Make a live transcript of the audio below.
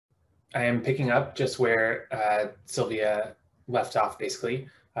I am picking up just where Sylvia left off, basically,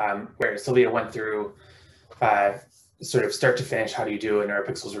 where Sylvia went through sort of start to finish, how do you do a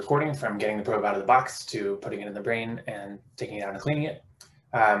NeuroPixels recording from getting the probe out of the box to putting it in the brain and taking it out and cleaning it.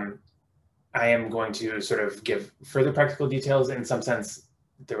 I am going to sort of give further practical details. In some sense,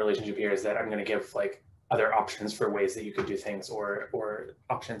 the relationship here is that I'm going to give like other options for ways that you could do things, or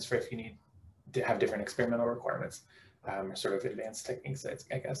options for if you need to have different experimental requirements, or sort of advanced techniques,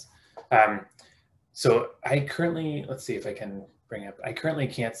 I guess. So I currently, let's see if I can bring up, I currently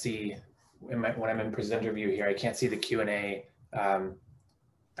can't see, when I'm in presenter view here, I can't see the Q&A at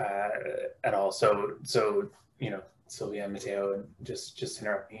all. So you know, Sylvia and Matteo, and just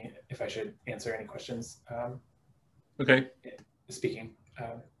interrupt me if I should answer any questions. Okay. Speaking.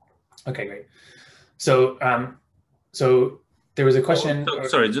 Okay, great. So so there was a question.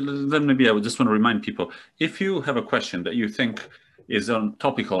 Sorry, then maybe I would just want to remind people, if you have a question that you think is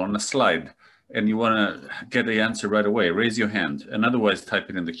topical on a slide and you want to get the answer right away, raise your hand, and otherwise type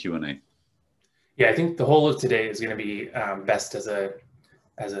it in the Q&A. Yeah, I think the whole of today is going to be best as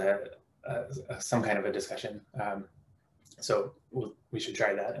some kind of a discussion. So we should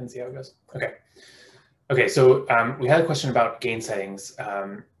try that and see how it goes. Okay. Okay, so we had a question about gain settings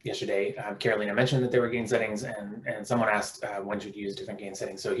yesterday. Carolina mentioned that there were gain settings, and someone asked when should you use different gain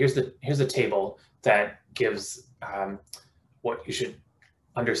settings. So here's a table that gives what you should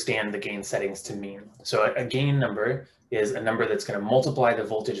understand the gain settings to mean. So a gain number is a number that's going to multiply the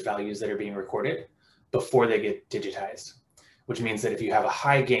voltage values that are being recorded before they get digitized, which means that if you have a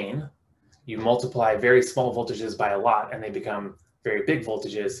high gain, you multiply very small voltages by a lot and they become very big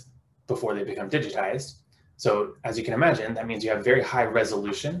voltages before they become digitized. So as you can imagine, that means you have very high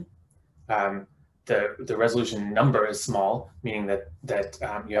resolution. The resolution number is small, meaning that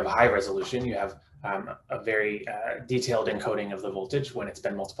you have a high resolution. You have a very detailed encoding of the voltage when it's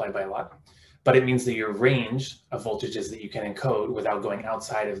been multiplied by a lot. But it means that your range of voltages that you can encode without going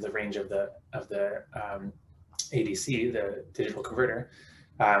outside of the range of the ADC, the digital converter,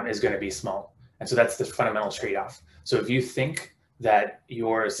 is going to be small. And so that's the fundamental trade-off. So if you think that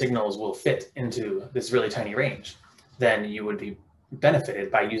your signals will fit into this really tiny range, then you would be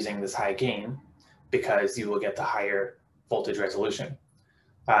benefited by using this high gain because you will get the higher voltage resolution.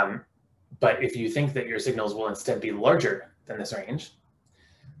 But if you think that your signals will instead be larger than this range,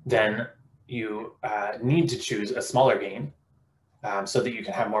 then you need to choose a smaller gain so that you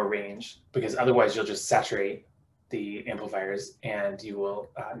can have more range, because otherwise you'll just saturate the amplifiers and you will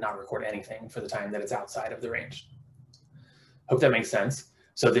not record anything for the time that it's outside of the range. Hope that makes sense.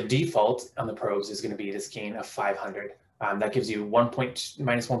 So the default on the probes is going to be this gain of 500. That gives you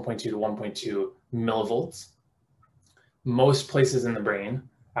minus 1.2 to 1.2 millivolts. Most places in the brain,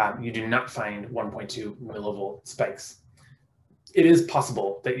 you do not find 1.2 millivolt spikes. It is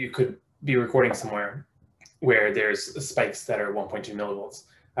possible that you could be recording somewhere where there's spikes that are 1.2 millivolts.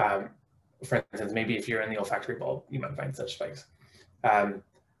 For instance, maybe if you're in the olfactory bulb, you might find such spikes.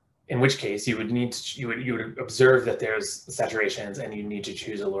 In which case, you would observe that there's saturations, and you need to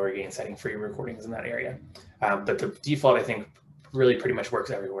choose a lower gain setting for your recordings in that area. But the default, I think, really pretty much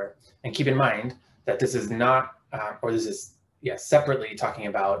works everywhere. And keep in mind that this is not, or this is, separately talking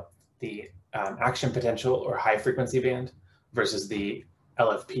about the action potential or high frequency band versus the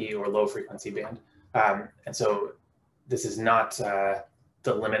LFP or low frequency band. And so this is not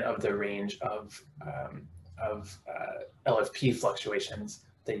the limit of the range of LFP fluctuations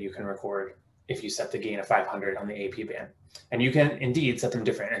that you can record if you set the gain of 500 on the AP band. And you can indeed set them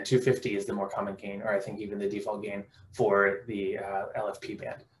different, and 250 is the more common gain, or I think even the default gain for the LFP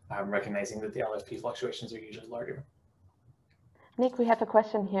band, recognizing that the LFP fluctuations are usually larger. Nick, we have a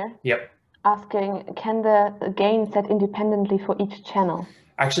question here. Yep. Asking, can the gain set independently for each channel?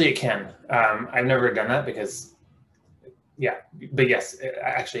 Actually, it can. I've never done that because, but yes,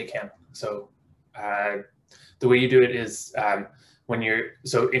 actually it can. So the way you do it is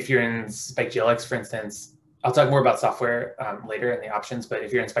if you're in SpikeGLX, for instance, I'll talk more about software later in the options, but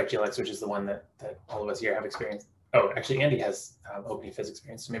if you're in SpikeGLX, which is the one that all of us here have experience. Oh, actually, Andy has OpenEFIS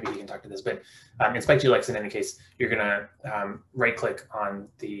experience, so maybe he can talk to this. But in SpikeGLX, in any case, you're gonna right-click on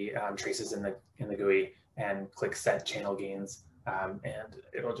the traces in the GUI and click Set Channel Gains, and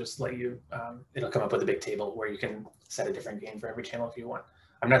it'll just let you. It'll come up with a big table where you can set a different gain for every channel if you want.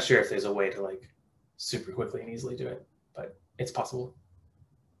 I'm not sure if there's a way to like super quickly and easily do it, but it's possible.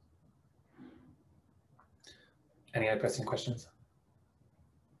 Any other pressing questions?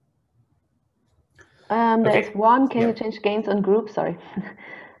 There's one. Can you change gains on groups? Sorry,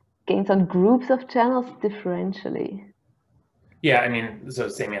 gains on groups of channels differentially? Yeah, I mean, so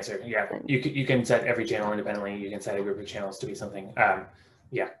same answer. Yeah, you can set every channel independently. You can set a group of channels to be something.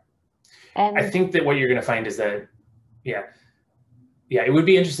 Yeah, And I think that what you're going to find is that, yeah, it would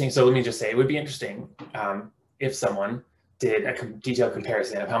be interesting. So let me just say, it would be interesting if someone did a detailed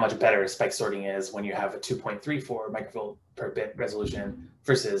comparison of how much better spike sorting is when you have a 2.34 microvolt per bit resolution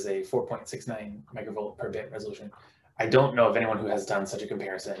versus a 4.69 microvolt per bit resolution. I don't know of anyone who has done such a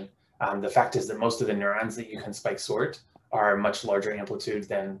comparison. The fact is that most of the neurons that you can spike sort are much larger amplitude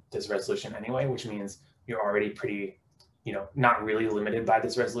than this resolution anyway, which means you're already pretty, not really limited by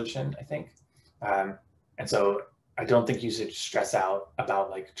this resolution, I think. And so I don't think you should stress out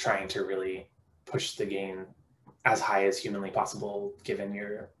about like trying to really push the gain as high as humanly possible given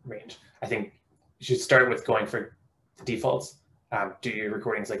your range. I think you should start with going for the defaults, do your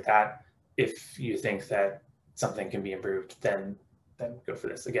recordings like that. If you think that something can be improved, then go for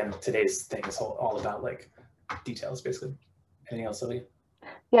this. Again, today's thing is all about like details, basically. Anything else, Sylvia?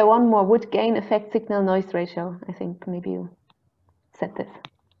 Yeah, one more. Would gain affect signal noise ratio? I think maybe you said this.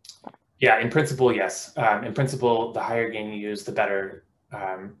 Yeah, in principle, yes. In principle, the higher gain you use, the better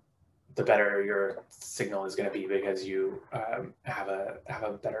your signal is going to be, because you have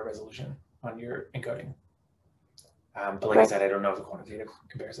a better resolution on your encoding. But like I said, I don't know of a quantitative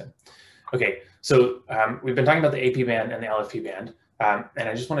comparison. Okay, so we've been talking about the AP band and the LFP band, and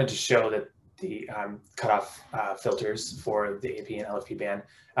I just wanted to show that the cutoff filters for the AP and LFP band,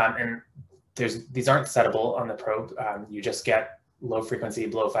 and these aren't settable on the probe. You just get low frequency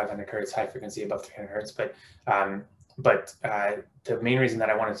below 500 hertz, high frequency above 300 hertz. But the main reason that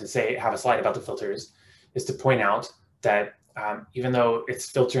I wanted to have a slide about the filters is to point out that even though it's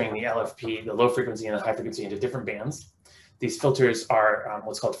filtering the LFP, the low frequency and the high frequency, into different bands, these filters are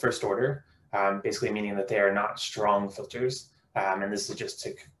what's called first order, basically meaning that they are not strong filters. And this is just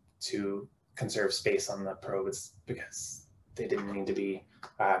to conserve space on the probe. It's because they didn't need to be.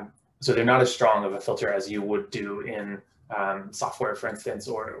 So they're not as strong of a filter as you would do in software, for instance,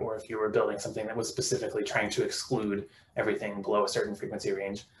 or if you were building something that was specifically trying to exclude everything below a certain frequency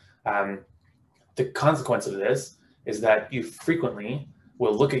range. The consequence of this is that you frequently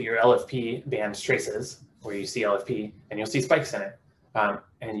will look at your LFP band traces, where you see LFP, and you'll see spikes in it.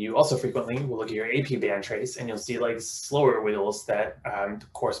 And you also frequently will look at your AP band trace, and you'll see like slower wiggles that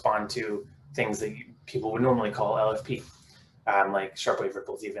correspond to things that people would normally call LFP. Like sharp wave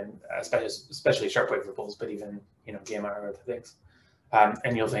ripples, even especially sharp wave ripples, but even gamma or other things.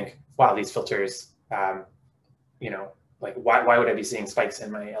 And you'll think, wow, these filters, like why would I be seeing spikes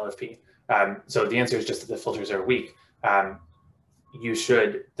in my LFP? So the answer is just that the filters are weak. You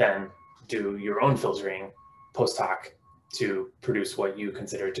should then do your own filtering post hoc to produce what you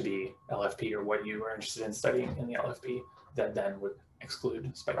consider to be LFP, or what you are interested in studying in the LFP, that then would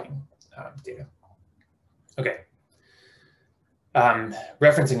exclude spiking data. Okay.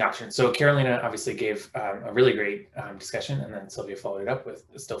 Referencing options. So Carolina obviously gave a really great discussion, and then Sylvia followed it up with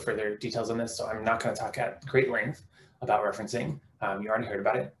still further details on this. So I'm not going to talk at great length about referencing. You already heard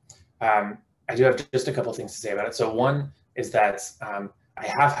about it. I do have just a couple things to say about it. So one is that I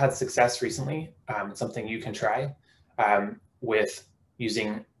have had success recently, something you can try, with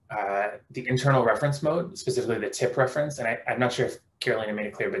using the internal reference mode, specifically the tip reference. And I'm not sure if Carolina made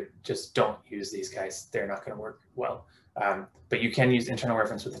it clear, but just don't use these guys. They're not going to work well. But you can use internal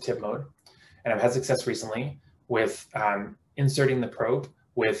reference with the tip mode. And I've had success recently with inserting the probe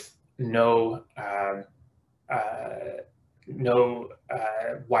with no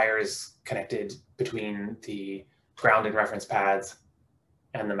wires connected between the ground and reference pads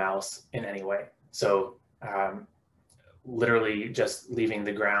and the mouse in any way. So literally just leaving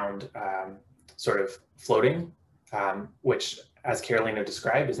the ground sort of floating, which, as Carolina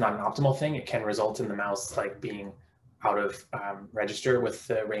described, is not an optimal thing. It can result in the mouse like being out of register with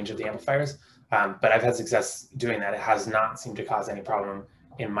the range of the amplifiers. But I've had success doing that. It has not seemed to cause any problem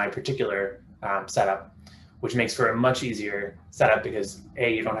in my particular setup, which makes for a much easier setup because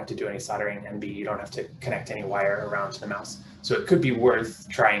A, you don't have to do any soldering, and B, you don't have to connect any wire around to the mouse. So it could be worth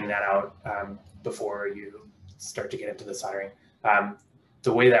trying that out before you start to get into the soldering.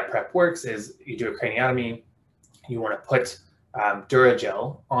 The way that prep works is you do a craniotomy. You want to put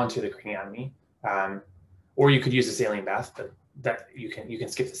Duragel onto the craniotomy, or you could use a saline bath, but that you can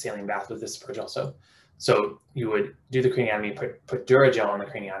skip the saline bath with this approach also. So you would do the craniotomy, put Duragel on the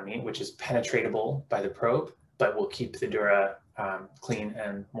craniotomy, which is penetratable by the probe, but will keep the Dura clean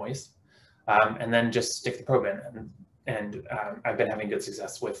and moist, and then just stick the probe in. And I've been having good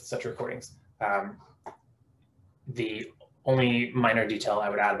success with such recordings. The only minor detail I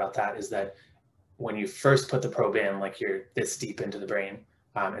would add about that is that when you first put the probe in, like you're this deep into the brain,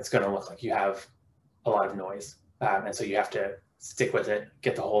 it's going to look like you have a lot of noise. And so you have to stick with it,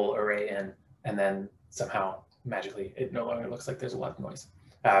 get the whole array in, and then somehow magically it no longer looks like there's a lot of noise.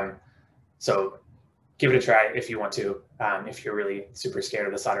 So give it a try if you want to, if you're really super scared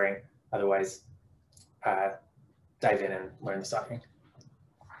of the soldering. Otherwise, dive in and learn the soldering.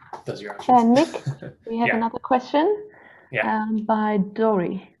 Those are your options. Nick, we have another question by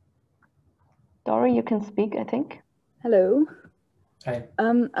Dory. Dory, you can speak, I think. Hello. Hi.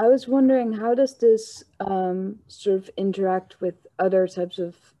 I was wondering, how does this sort of interact with other types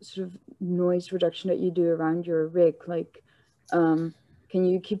of sort of noise reduction that you do around your rig? Like, can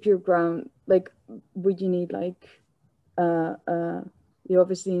you keep your ground, like, would you need like, you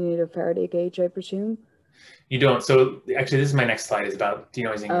obviously need a Faraday gauge, I presume? You don't. So actually, this is my next slide, is about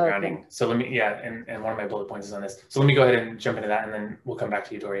denoising and grounding. Okay. So let me, and one of my bullet points is on this. So let me go ahead and jump into that, and then we'll come back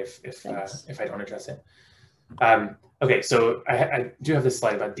to you, Dory, if I don't address it. Okay, so I do have this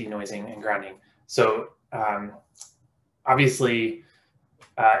slide about denoising and grounding. So obviously,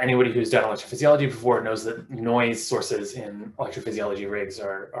 anybody who's done electrophysiology before knows that noise sources in electrophysiology rigs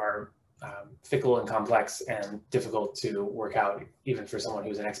are fickle and complex and difficult to work out, even for someone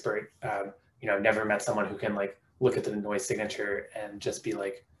who's an expert. You know, I've never met someone who can like look at the noise signature and just be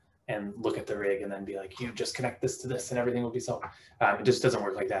like, and look at the rig and then be like, you just connect this to this and everything will be solved. It just doesn't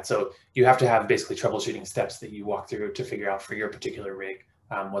work like that. So you have to have basically troubleshooting steps that you walk through to figure out for your particular rig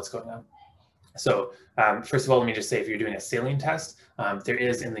what's going on. So first of all, let me just say, if you're doing a saline test, there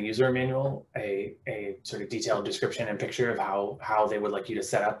is in the user manual a sort of detailed description and picture of how they would like you to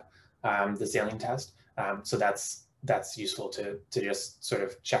set up the saline test. So that's useful to just sort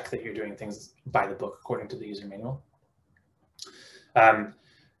of check that you're doing things by the book according to the user manual.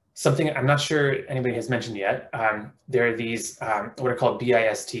 Something I'm not sure anybody has mentioned yet, there are these what are called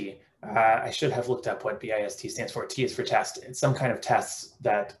BIST. I should have looked up what BIST stands for. T is for test. It's some kind of tests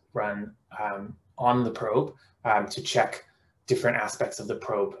that run on the probe to check different aspects of the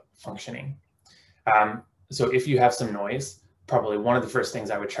probe functioning. So if you have some noise, probably one of the first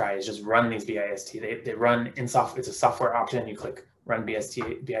things I would try is just run these BIST. They run in software. It's a software option. You click run BIST,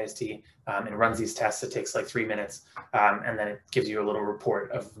 and it runs these tests. It takes like 3 minutes, and then it gives you a little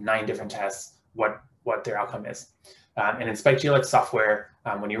report of 9 different tests, what their outcome is. And in SpikeGLX software,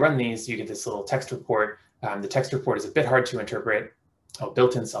 when you run these, you get this little text report. The text report is a bit hard to interpret. Oh,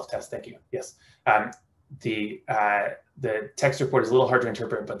 built-in self-test, thank you. Yes. The text report is a little hard to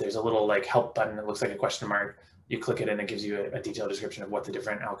interpret, but there's a little like help button that looks like a question mark. You click it and it gives you a detailed description of what the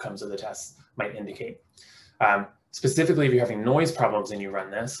different outcomes of the tests might indicate. Specifically, if you're having noise problems and you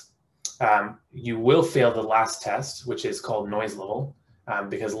run this, you will fail the last test, which is called noise level,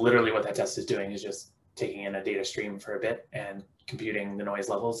 because literally what that test is doing is just taking in a data stream for a bit and computing the noise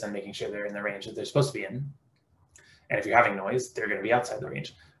levels and making sure they're in the range that they're supposed to be in. And if you're having noise, they're going to be outside the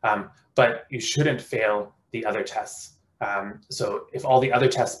range. But you shouldn't fail the other tests. So if all the other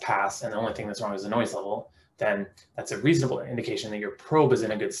tests pass and the only thing that's wrong is the noise level, then that's a reasonable indication that your probe is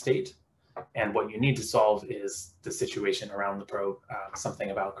in a good state. And what you need to solve is the situation around the probe,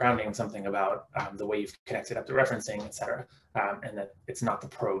 something about grounding, something about the way you've connected up to referencing, et cetera, and that it's not the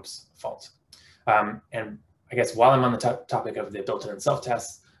probe's fault. And I guess while I'm on the topic of the built-in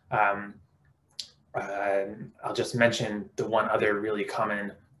self-tests, I'll just mention the one other really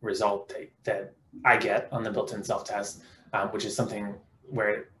common result that I get on the built-in self-test, which is something where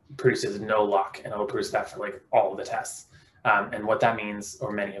it produces no lock, and it'll produce that for like all of the tests. And what that means,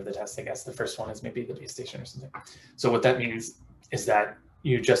 or many of the tests, I guess, the first one is maybe the base station or something. So what that means is that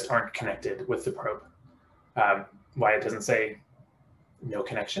you just aren't connected with the probe. Why it doesn't say no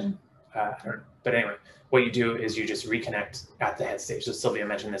connection, I don't know. But anyway, what you do is you just reconnect at the head stage. So Sylvia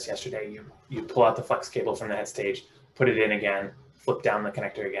mentioned this yesterday. You pull out the flex cable from the head stage, put it in again, flip down the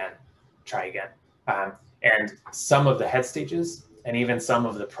connector again, try again. And some of the head stages and even some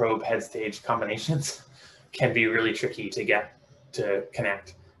of the probe head stage combinations can be really tricky to get to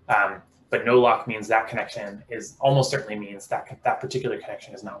connect. But no lock means that connection is almost certainly means that that particular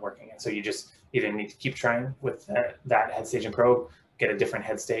connection is not working. And so you just either need to keep trying with that head stage and probe, get a different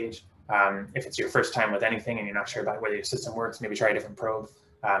head stage. If it's your first time with anything and you're not sure about whether your system works, maybe try a different probe.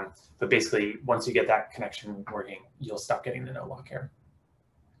 But basically, once you get that connection working, you'll stop getting the no lock error.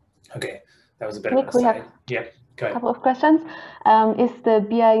 Okay, that was a bit of an aside. Yep, go ahead. A couple of questions. Is the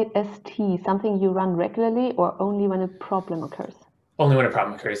BIST something you run regularly or only when a problem occurs? Only when a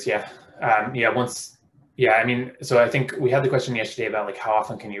problem occurs, yeah. I mean, so I think we had the question yesterday about like how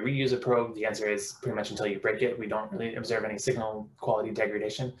often can you reuse a probe? The answer is pretty much until you break it. We don't really observe any signal quality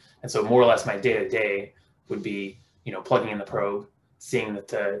degradation. And so more or less my day-to-day would be, you know, plugging in the probe, seeing that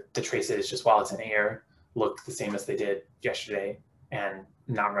the traces, just while it's in air, look the same as they did yesterday, and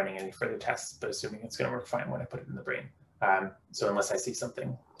not running any further tests, but assuming it's going to work fine when I put it in the brain. So unless I see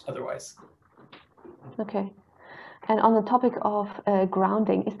something otherwise. Okay. And on the topic of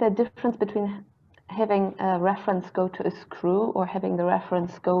grounding, is there a difference between having a reference go to a screw or having the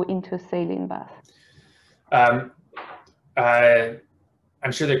reference go into a saline bath?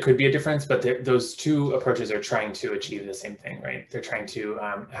 I'm sure there could be a difference, but those two approaches are trying to achieve the same thing, right? They're trying to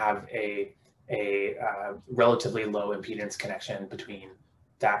have a relatively low impedance connection between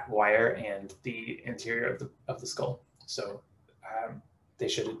that wire and the interior of the skull. So they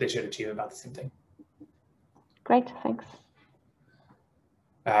should achieve about the same thing. Great, thanks.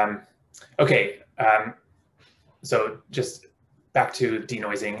 Okay, so just back to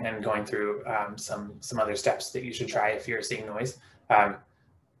denoising and going through some other steps that you should try if you're seeing noise.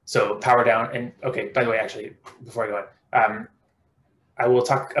 So power down, and okay, by the way, actually, before I go on, I will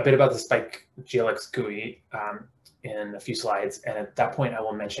talk a bit about the Spike GLX GUI in a few slides, and at that point I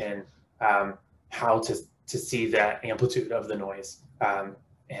will mention how to see the amplitude of the noise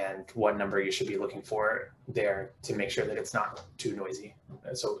and what number you should be looking for there to make sure that it's not too noisy.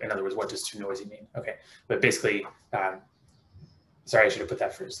 So in other words, what does too noisy mean? Okay, but basically, sorry, I should have put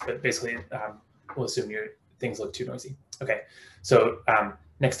that first, but basically we'll assume your things look too noisy. Okay, so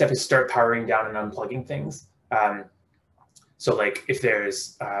next step is start powering down and unplugging things. So like if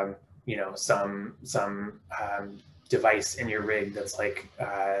there's you know, some device in your rig that's like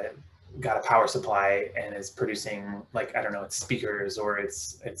got a power supply and is producing, like, I don't know, it's speakers or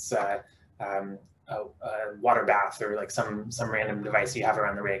it's a water bath or like some random device you have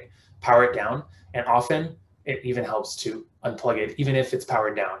around the rig, power it down. And often it even helps to unplug it, even if it's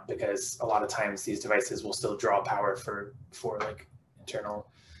powered down, because a lot of times these devices will still draw power for like internal.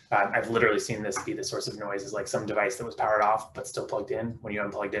 I've literally seen this be the source of noise, is like some device that was powered off but still plugged in. When you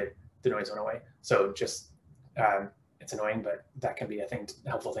unplugged it, the noise went away. So just it's annoying, but that can be a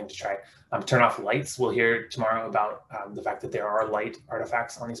helpful thing to try. Turn off lights. We'll hear tomorrow about the fact that there are light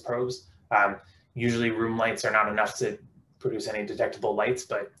artifacts on these probes. Usually room lights are not enough to produce any detectable lights,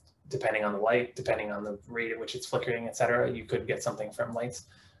 but depending on the light, depending on the rate at which it's flickering, et cetera, you could get something from lights.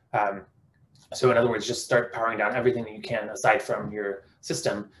 So in other words, just start powering down everything that you can aside from your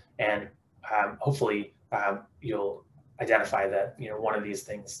system, and hopefully you'll identify that, you know, one of these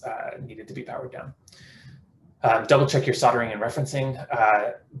things needed to be powered down. Double check your soldering and referencing.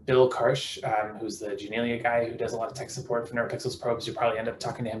 Bill Karsh, who's the Genelia guy who does a lot of tech support for Neuropixels probes, you'll probably end up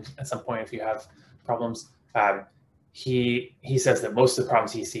talking to him at some point if you have problems. He says that most of the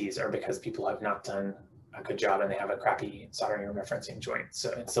problems he sees are because people have not done a good job and they have a crappy soldering and referencing joint.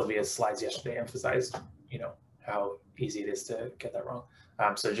 So, and Sylvia's slides yesterday emphasized, you know, how easy it is to get that wrong.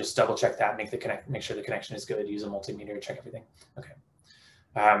 So just double check that, make sure the connection is good, use a multimeter, check everything. Okay.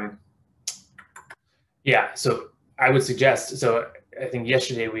 Yeah, so I would suggest, so I think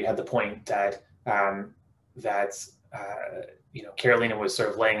yesterday we had the point that you know, Carolina was sort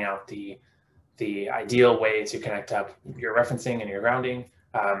of laying out the ideal way to connect up your referencing and your grounding,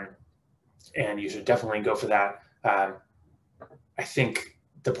 and you should definitely go for that. I think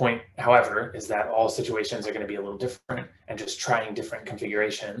the point, however, is that all situations are going to be a little different, and just trying different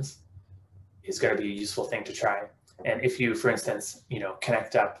configurations is going to be a useful thing to try. And if you, for instance, you know,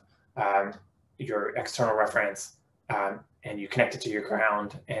 connect up your external reference and you connect it to your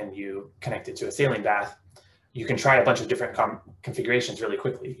ground and you connect it to a saline bath, you can try a bunch of different configurations really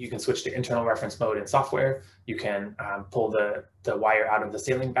quickly. You can switch to internal reference mode in software. You can pull the wire out of the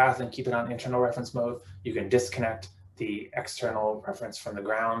saline bath and keep it on internal reference mode. You can disconnect the external reference from the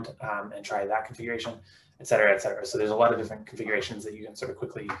ground and try that configuration, et cetera, et cetera. So there's a lot of different configurations that you can sort of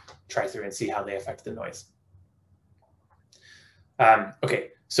quickly try through and see how they affect the noise. Okay,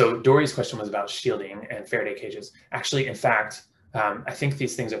 so Dory's question was about shielding and Faraday cages. Actually, in fact, I think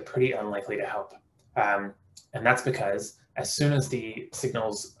these things are pretty unlikely to help. And that's because as soon as the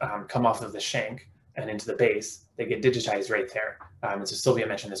signals come off of the shank and into the base, they get digitized right there. And so Sylvia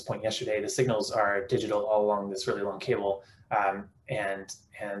mentioned this point yesterday. The signals are digital all along this really long cable. And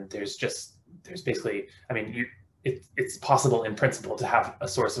there's basically, I mean, it's possible in principle to have a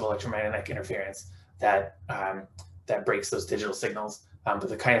source of electromagnetic interference that breaks those digital signals. But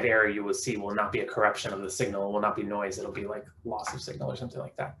the kind of error you will see will not be a corruption of the signal, it will not be noise, it'll be like loss of signal or something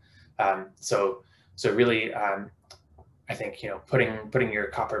like that. So really, I think, you know, putting your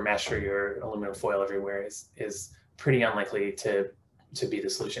copper mesh or your aluminum foil everywhere is pretty unlikely to be the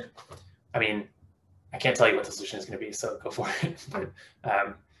solution. I mean, I can't tell you what the solution is going to be, so go for it.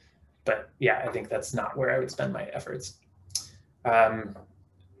 But yeah, I think that's not where I would spend my efforts.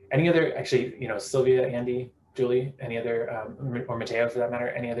 Any other, actually, you know, Sylvia, Andy, Julie, any other, or Matteo for that matter,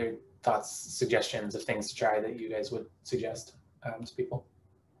 any other thoughts, suggestions of things to try that you guys would suggest to people?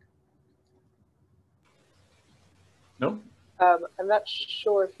 No. I'm not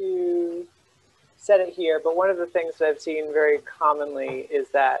sure if you said it here, but one of the things that I've seen very commonly is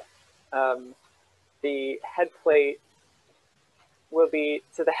that the head plate will be,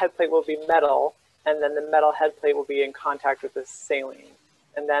 so the head plate will be metal, and then the metal head plate will be in contact with the saline.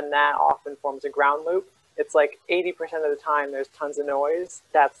 And then that often forms a ground loop. It's like 80% of the time there's tons of noise.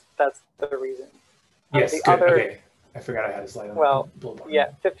 That's the reason. Yes, the good. other, Okay. I forgot I had a slide on well, that. yeah,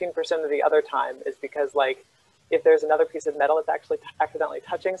 15% of the other time is because, like, if there's another piece of metal that's actually accidentally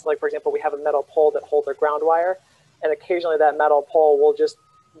touching, so like, for example, we have a metal pole that holds a ground wire, and occasionally that metal pole will just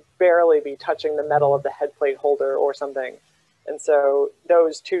barely be touching the metal of the head plate holder or something. And so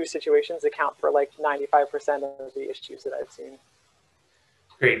those two situations account for like 95% of the issues that I've seen.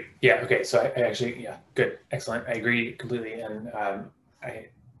 Great. Yeah. Okay. So I actually, yeah, good. Excellent. I agree completely. And I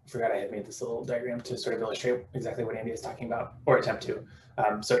forgot I had made this little diagram to sort of illustrate exactly what Andy is talking about, or attempt to.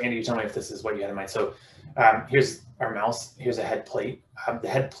 So Andy, you tell me if this is what you had in mind. So here's our mouse. Here's a head plate. The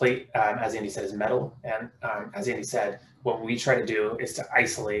head plate, as Andy said, is metal. And as Andy said, what we try to do is to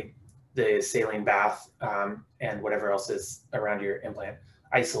isolate the saline bath and whatever else is around your implant,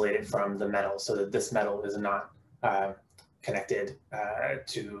 isolate it from the metal so that this metal is not connected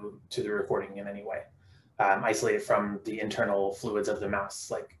to the recording in any way. Isolate it from the internal fluids of the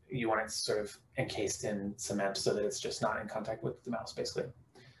mouse. Like, you want it sort of encased in cement so that it's just not in contact with the mouse, basically.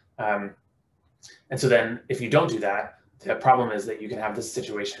 And so then if you don't do that, the problem is that you can have this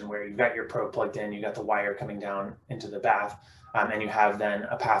situation where you've got your probe plugged in, you got the wire coming down into the bath, and you have then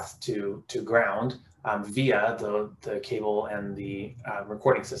a path to ground via the cable and the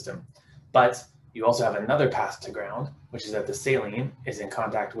recording system. But you also have another path to ground, which is that the saline is in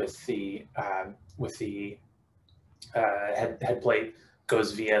contact with the head plate,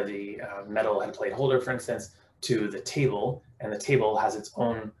 goes via the metal head plate holder, for instance, to the table, and the table has its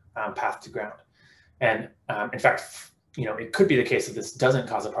own path to ground. And in fact, you know, it could be the case that this doesn't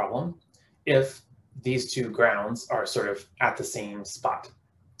cause a problem if these two grounds are sort of at the same spot.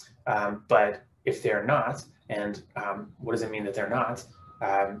 But if they're not, and what does it mean that they're not?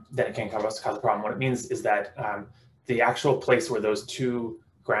 Then it can cause a problem. What it means is that the actual place where those two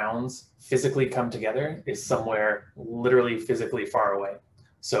grounds physically come together is somewhere literally physically far away.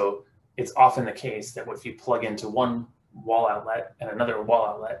 So it's often the case that if you plug into one wall outlet and another wall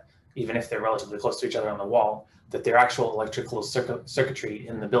outlet, even if they're relatively close to each other on the wall, that their actual electrical circuitry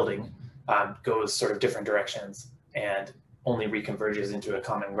in the building goes sort of different directions and only reconverges into a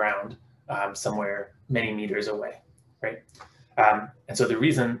common ground somewhere many meters away, right? And so the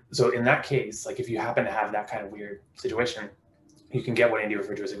reason, so in that case, like if you happen to have that kind of weird situation, you can get what Andy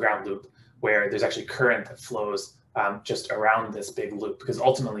referred to as a ground loop, where there's actually current that flows just around this big loop, because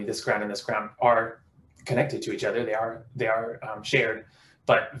ultimately this ground and this ground are connected to each other. They are shared,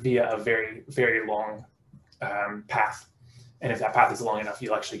 but via a very, very long path. And if that path is long enough,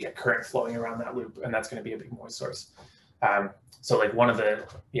 you'll actually get current flowing around that loop, and that's going to be a big noise source. So like one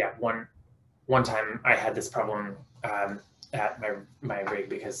time I had this problem at my rig,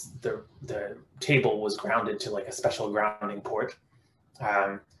 because the table was grounded to like a special grounding port,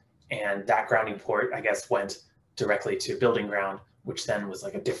 and that grounding port, I guess, went directly to building ground, which then was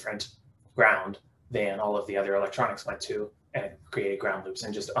like a different ground than all of the other electronics went to, and it created ground loops.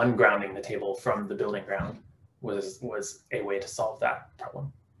 And just ungrounding the table from the building ground was a way to solve that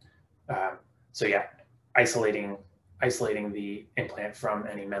problem. So yeah, isolating the implant from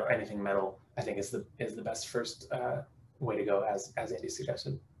anything metal, I think is the best first way to go, as Andy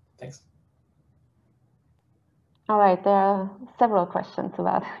suggested. Thanks. All right, there are several questions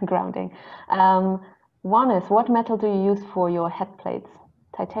about grounding. One is, what metal do you use for your head plates?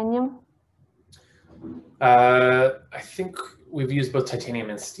 Titanium? I think we've used both titanium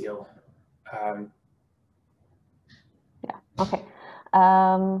and steel. Yeah, okay.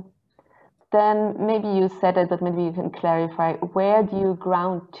 Then maybe you said it, but maybe you can clarify. Where do you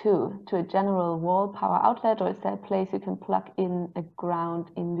ground to? To a general wall power outlet, or is there a place you can plug in a ground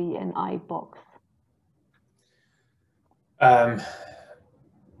in the NI box?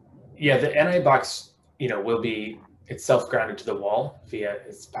 Yeah, the NI box, you know, will be itself grounded to the wall via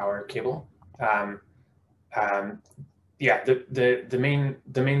its power cable. Yeah, the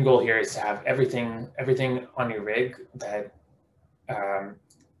main goal here is to have everything on your rig that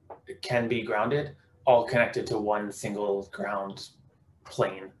can be grounded, all connected to one single ground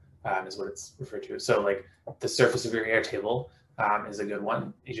plane, is what it's referred to. So like the surface of your air table is a good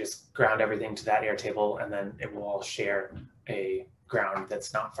one. You just ground everything to that air table, and then it will all share a ground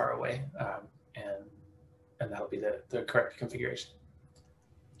that's not far away, and that'll be the correct configuration.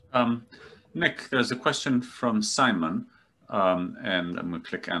 Nick, there's a question from Simon, and I'm going to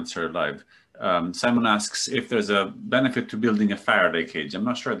click answer live. Simon asks if there's a benefit to building a Faraday cage. I'm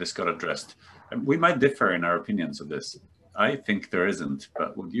not sure this got addressed. We might differ in our opinions of this. I think there isn't,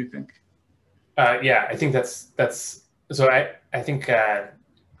 but what do you think? Yeah, I think that's so. I think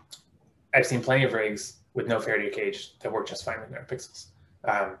I've seen plenty of rigs with no Faraday cage that work just fine with NeuroPixels.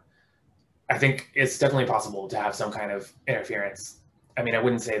 I think it's definitely possible to have some kind of interference. I mean, I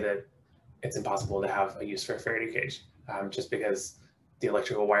wouldn't say that it's impossible to have a use for a Faraday cage, just because the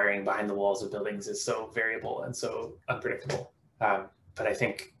electrical wiring behind the walls of buildings is so variable and so unpredictable. But I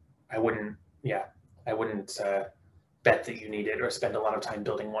think I wouldn't bet that you need it or spend a lot of time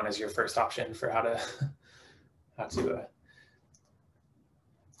building one as your first option for how to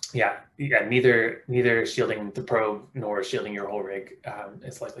neither shielding the probe nor shielding your whole rig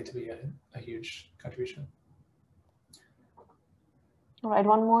is likely to be a huge contribution. All right,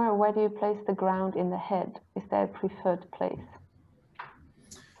 one more. Where do you place the ground in the head? Is there a preferred place?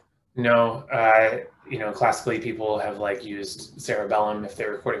 No, classically people have used cerebellum if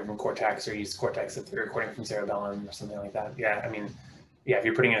they're recording from cortex, or used cortex if they're recording from cerebellum or something like that. Yeah, I mean, yeah, if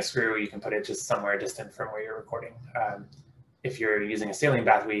you're putting in a screw, you can put it just somewhere distant from where you're recording. If you're using a saline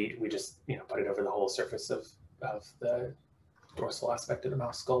bath, we just put it over the whole surface of the dorsal aspect of the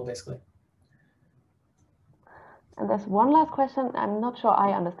mouse skull, basically. And there's one last question. I'm not sure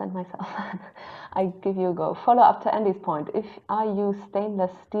I understand myself. I give you a go. Follow up to Andy's point. If I use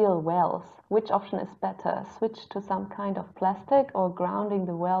stainless steel wells, which option is better? Switch to some kind of plastic or grounding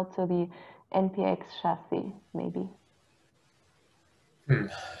the well to the NPX chassis, maybe?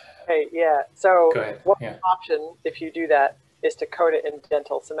 Hey, yeah. So one Yeah. option, if you do that, is to coat it in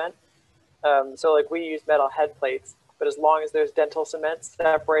dental cement. So we use metal head plates, but as long as there's dental cement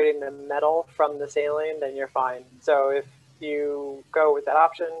separating the metal from the saline, then you're fine. So if you go with that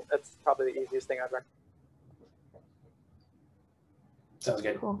option, that's probably the easiest thing I'd recommend. Sounds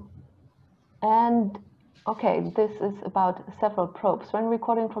good. Cool. And okay, this is about several probes. When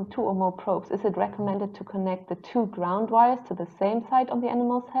recording from 2 or more probes, is it recommended to connect the 2 ground wires to the same side on the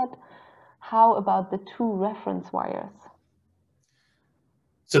animal's head? How about the 2 reference wires?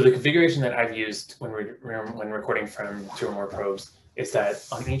 So the configuration that I've used when recording from 2 or more probes is that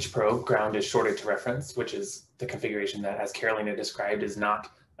on each probe, ground is shorted to reference, which is the configuration that, as Carolina described, is not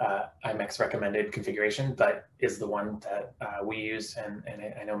IMEX recommended configuration, but is the one that we use and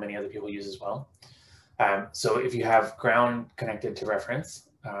I know many other people use as well. So if you have ground connected to reference,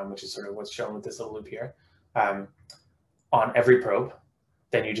 which is sort of what's shown with this little loop here, on every probe,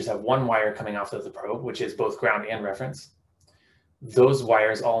 then you just have 1 wire coming off of the probe, which is both ground and reference. Those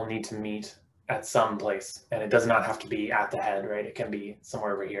wires all need to meet at some place, and it does not have to be at the head, right? It can be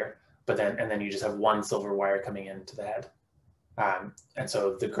somewhere over here, but then you just have 1 silver wire coming into the head. And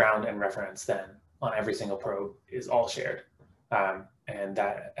so the ground and reference then on every single probe is all shared, and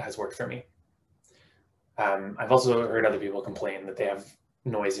that has worked for me. I've also heard other people complain that they have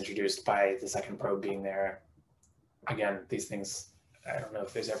noise introduced by the second probe being there. Again, these things, I don't know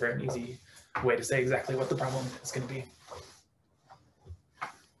if there's ever an easy way to say exactly what the problem is going to be.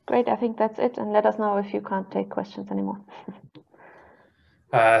 Great, I think that's it. And let us know if you can't take questions anymore.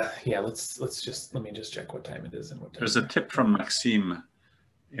 Yeah, let me just check what time it is and what time. There's a tip from Maxime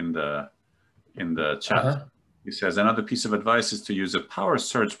in the chat. He says another piece of advice is to use a power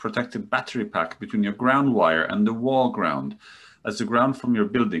surge protected battery pack between your ground wire and the wall ground, as the ground from your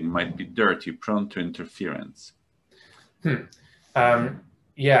building might be dirty, prone to interference.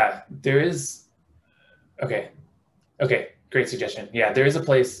 Yeah, there is. Okay, great suggestion. Yeah, there is a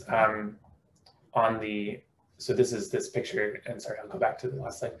place on the. So this is this picture, and sorry, I'll go back to the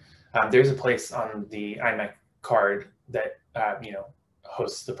last slide. There's a place on the iMac card that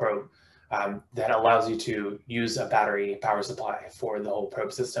hosts the probe that allows you to use a battery power supply for the whole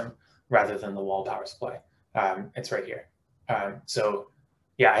probe system rather than the wall power supply. It's right here. So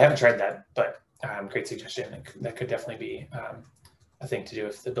yeah, I haven't tried that, but great suggestion. That could definitely be a thing to do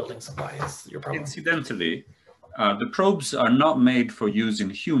if the building supply is your problem. Incidentally, the probes are not made for use in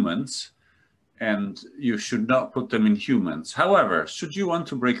humans, and you should not put them in humans. However, should you want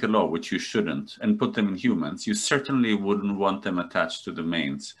to break a law, which you shouldn't, and put them in humans, you certainly wouldn't want them attached to the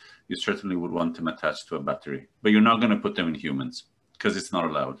mains. You certainly would want them attached to a battery, but you're not going to put them in humans because it's not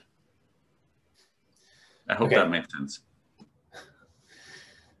allowed. I hope that makes sense.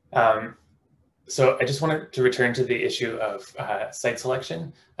 So I just wanted to return to the issue of site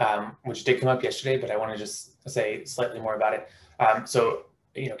selection, which did come up yesterday, but I want to just say slightly more about it. So,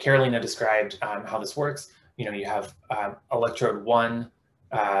 Carolina described how this works. You have electrode 1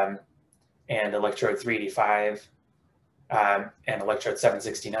 and electrode 385 and electrode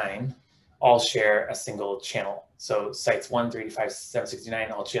 769 all share a single channel. So sites 1, 385,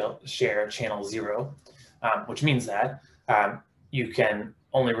 769 all share channel 0, which means that you can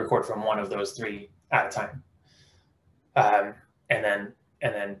only record from one of those three at a time. And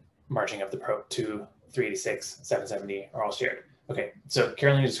then marching up the probe to 386, 770 are all shared. Okay, so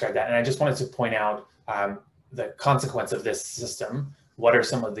Carolina described that, and I just wanted to point out the consequence of this system. What are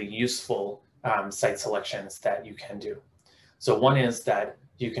some of the useful site selections that you can do? So one is that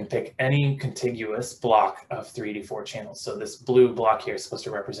you can pick any contiguous block of 384 channels. So this blue block here is supposed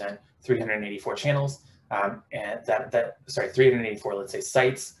to represent 384 channels, and 384, let's say,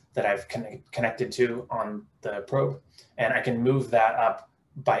 sites that I've connected to on the probe, and I can move that up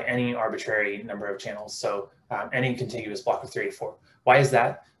by any arbitrary number of channels. So any contiguous block of 384. Why is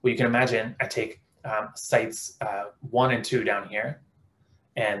that? Well, you can imagine I take sites 1 and 2 down here,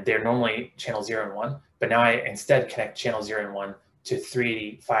 and they're normally channel 0 and 1, but now I instead connect channel 0 and 1 to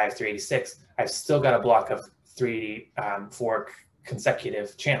 385, 386. I've still got a block of 384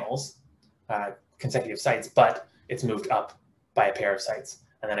 consecutive channels, consecutive sites, but it's moved up by a pair of sites.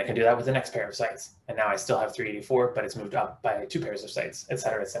 And then I can do that with the next pair of sites. And now I still have 384, but it's moved up by 2 pairs of sites, et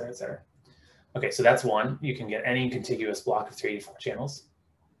cetera, et cetera, et cetera. Okay, so that's one. You can get any contiguous block of 384 channels.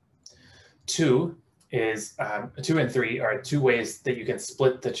 2 is 2 and 3 are 2 ways that you can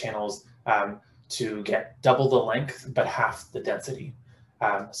split the channels to get double the length, but half the density.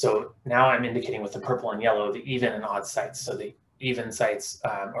 So now I'm indicating with the purple and yellow the even and odd sites. So the even sites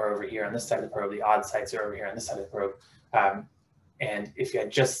are over here on this side of the probe, the odd sites are over here on this side of the probe. And if you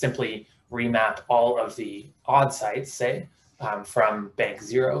had just simply remap all of the odd sites, say, from bank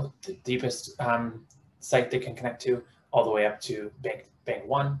 0, the deepest site they can connect to, all the way up to bank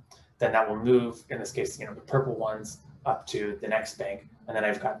 1, then that will move, in this case, the purple ones up to the next bank. And then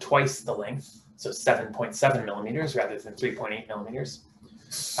I've got twice the length, so 7.7 millimeters rather than 3.8 millimeters,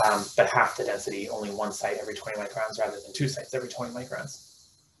 but half the density, only one site every 20 microns rather than 2 sites every 20 microns.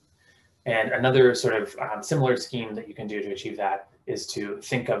 And another sort of similar scheme that you can do to achieve that is to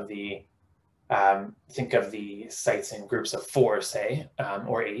think of the sites in groups of 4, say,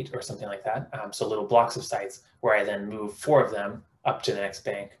 or 8 or something like that. So little blocks of sites where I then move 4 of them up to the next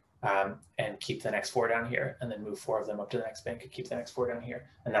bank and keep the next 4 down here, and then move 4 of them up to the next bank and keep the next 4 down here.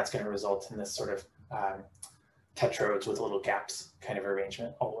 And that's going to result in this sort of tetrodes with little gaps kind of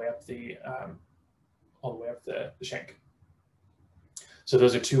arrangement all the way up the shank. So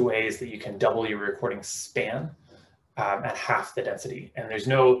those are 2 ways that you can double your recording span at half the density. And there's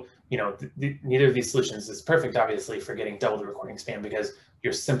no, neither of these solutions is perfect, obviously, for getting double the recording span, because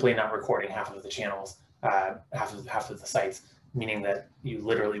you're simply not recording half of the channels, half of the sites, meaning that you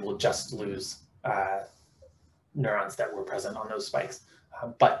literally will just lose neurons that were present on those spikes.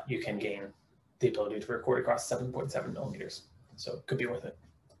 But you can gain the ability to record across 7.7 millimeters. So it could be worth it,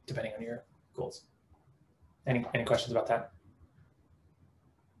 depending on your goals. Any questions about that?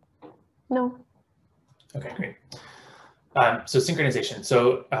 No. Okay, great. So synchronization.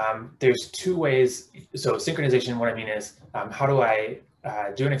 So there's 2 ways. So synchronization, what I mean is, how do I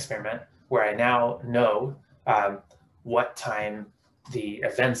do an experiment where I now know what time the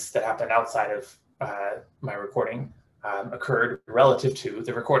events that happened outside of my recording occurred relative to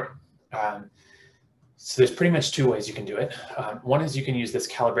the recording. So there's pretty much 2 ways you can do it. One is you can use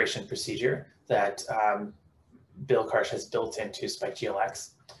this calibration procedure that Bill Karsh has built into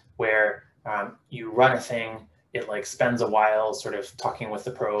SpikeGLX, where you run a thing, it like spends a while sort of talking with the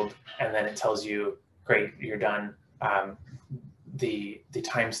probe, and then it tells you, great, you're done. The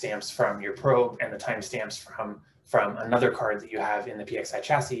timestamps from your probe and the timestamps from another card that you have in the PXI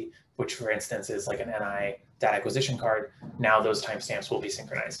chassis, which for instance is like an NI data acquisition card, now those timestamps will be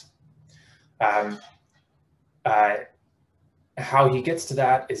synchronized. How he gets to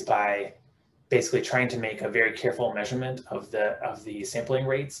that is by basically trying to make a very careful measurement of the sampling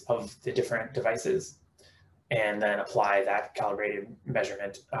rates of the different devices, and then apply that calibrated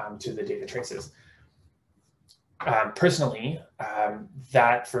measurement to the data traces. Personally,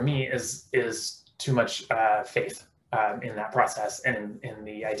 that for me is too much faith in that process, and in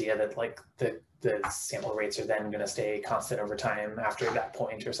the idea that like the sample rates are then going to stay constant over time after that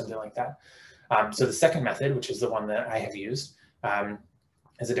point or something like that. So the second method, which is the one that I have used,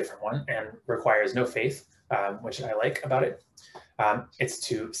 is a different one and requires no faith, which I like about it. It's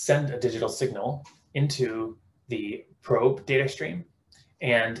to send a digital signal into the probe data stream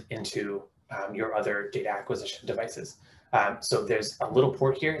and into your other data acquisition devices. So there's a little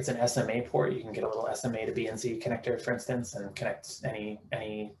port here. It's an SMA port. You can get a little SMA to BNC connector, for instance, and connect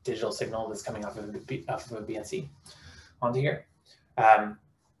any digital signal that's coming off of a BNC onto here.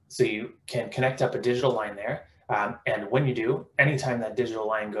 So you can connect up a digital line there. And when you do, anytime that digital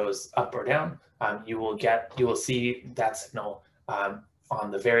line goes up or down, you will see that signal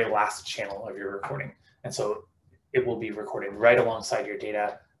on the very last channel of your recording. And so it will be recorded right alongside your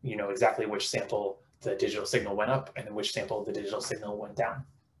data. You know exactly which sample the digital signal went up and which sample the digital signal went down.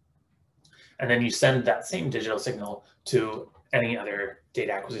 And then you send that same digital signal to any other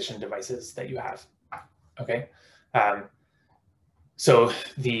data acquisition devices that you have. Okay. So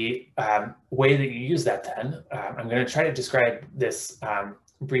the way that you use that then, I'm going to try to describe this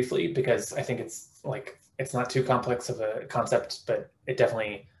briefly because I think it's not too complex of a concept, but it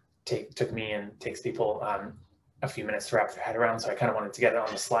definitely took me and takes people a few minutes to wrap their head around. So I kind of wanted to get it on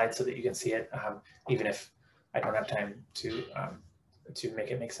the slide so that you can see it, even if I don't have time to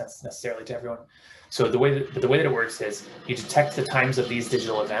make it make sense necessarily to everyone. So the way that it works is you detect the times of these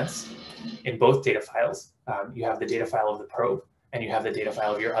digital events in both data files. You have the data file of the probe and you have the data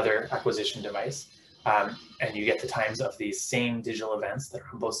file of your other acquisition device. And you get the times of these same digital events that are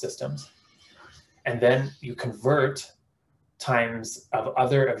on both systems. And then you convert times of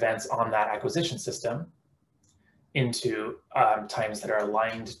other events on that acquisition system into times that are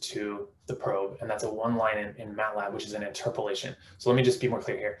aligned to the probe. And that's a one line in MATLAB, which is an interpolation. So let me just be more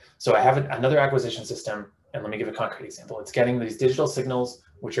clear here. So I have another acquisition system, and let me give a concrete example. It's getting these digital signals,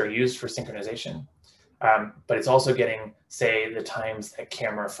 which are used for synchronization, but it's also getting, say, the times that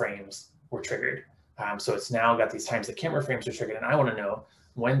camera frames were triggered. So it's now got these times that camera frames are triggered, and I want to know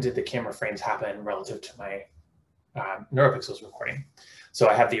when did the camera frames happen relative to my NeuroPixels recording. So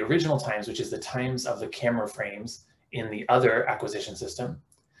I have the original times, which is the times of the camera frames in the other acquisition system.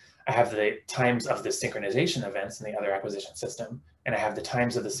 I have the times of the synchronization events in the other acquisition system, and I have the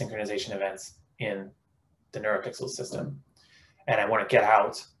times of the synchronization events in the NeuroPixels system. And I want to get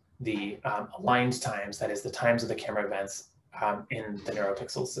out the aligned times, that is the times of the camera events in the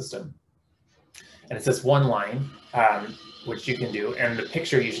NeuroPixels system. And it's this one line, which you can do. And the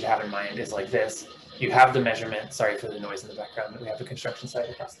picture you should have in mind is like this. You have the measurement, sorry for the noise in the background, we have the construction site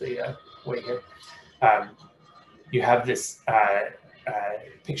across the way here. You have this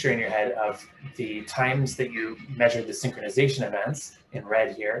picture in your head of the times that you measured the synchronization events in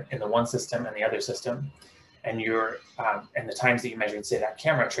red here in the one system and the other system, and and the times that you measured, say, that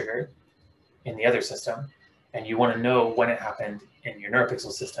camera trigger in the other system, and you want to know when it happened in your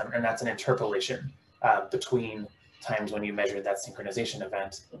NeuroPixel system, and that's an interpolation between times when you measured that synchronization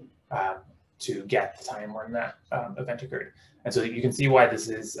event to get the time when that event occurred. And so you can see why this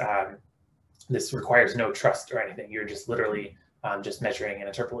is this requires no trust or anything. You're just literally just measuring and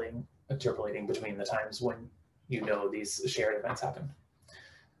interpolating between the times when you know these shared events happen.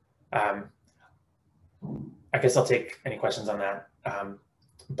 I guess I'll take any questions on that.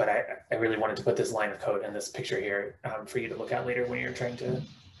 But I really wanted to put this line of code and this picture here for you to look at later when you're trying to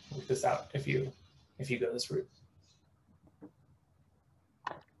work this out if you go this route.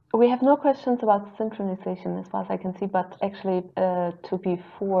 We have no questions about synchronization as far as I can see, but actually to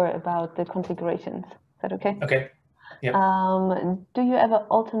before about the configurations. Is that okay? Okay. Yep. Do you ever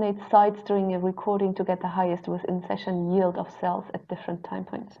alternate sites during a recording to get the highest within session yield of cells at different time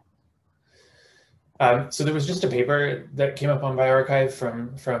points? So there was just a paper that came up on bioRxiv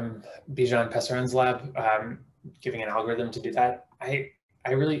from Bijan Pessaran's lab, giving an algorithm to do that. I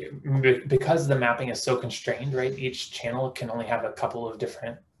really, because the mapping is so constrained, right? Each channel can only have a couple of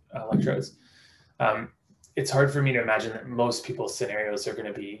different electrodes. It's hard for me to imagine that most people's scenarios are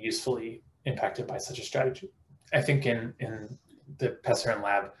going to be usefully impacted by such a strategy. I think in the Pessaran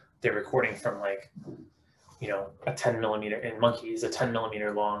lab, they're recording from like, a 10 millimeter, in monkeys, a 10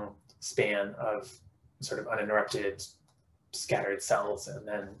 millimeter long span of sort of uninterrupted scattered cells. And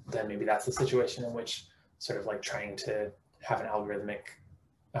then maybe that's the situation in which sort of like trying to have an algorithmic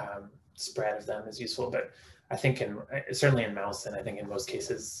spread of them is useful. But I think certainly in mouse, and I think in most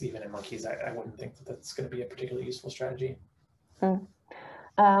cases, even in monkeys, I wouldn't think that that's going to be a particularly useful strategy.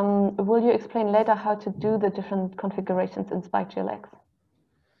 Will you explain later how to do the different configurations in SpikeGLX?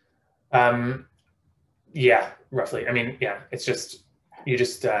 Yeah, roughly. I mean, yeah, it's just,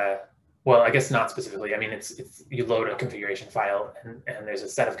 well, I guess not specifically. I mean, it's you load a configuration file and there's a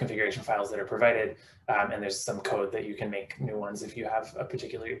set of configuration files that are provided, and there's some code that you can make new ones if you have a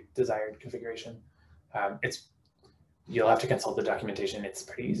particularly desired configuration. You'll have to consult the documentation. It's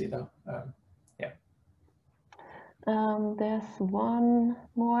pretty easy though. Yeah. There's one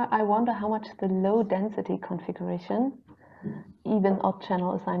more. I wonder how much the low density configuration, even odd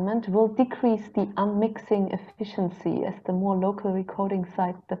channel assignment, will decrease the unmixing efficiency, as the more local recording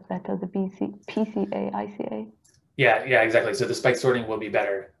site, the better the PCA, ICA. Yeah, exactly. So the spike sorting will be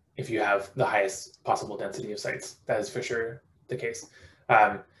better if you have the highest possible density of sites. That is for sure the case.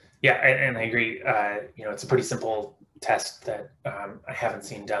 Yeah, and I agree. It's a pretty simple test that I haven't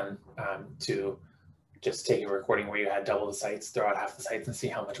seen done to just take a recording where you had double the sites, throw out half the sites, and see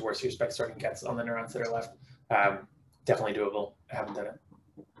how much worse your spike sorting gets on the neurons that are left. definitely doable. I haven't done it.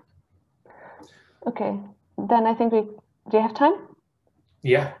 Okay, then I think do you have time?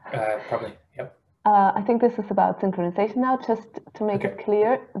 Yeah, probably, yep. I think this is about synchronization now. Just to make it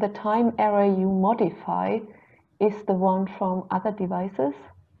clear, the time error you modify is the one from other devices.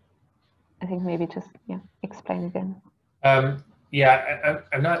 I think maybe just explain again. Yeah,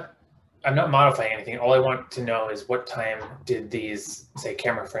 I'm not modifying anything. All I want to know is what time did these, say,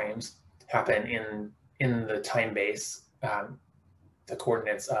 camera frames happen in the time base, the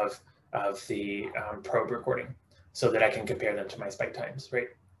coordinates of the probe recording, so that I can compare them to my spike times, right?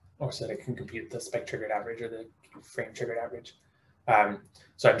 Or so that I can compute the spike triggered average or the frame triggered average.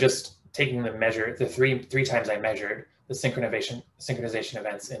 So I'm just taking the three times I measured the synchronization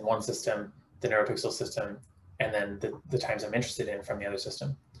events in one system, the NeuroPixel system, and then the times I'm interested in from the other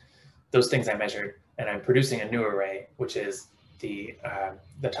system. Those things I measured, and I'm producing a new array, which is the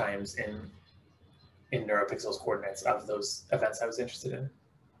times in NeuroPixels coordinates of those events I was interested in.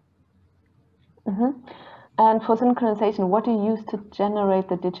 Mm-hmm. And for synchronization, what do you use to generate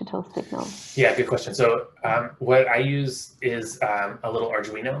the digital signal? Yeah, good question. So what I use is a little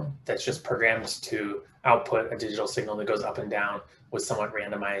Arduino that's just programmed to output a digital signal that goes up and down with somewhat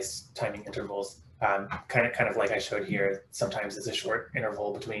randomized timing intervals. Kind of like I showed here. Sometimes it's a short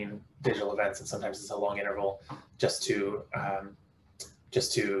interval between digital events, and sometimes it's a long interval, just to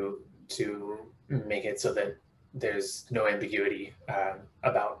make it so that there's no ambiguity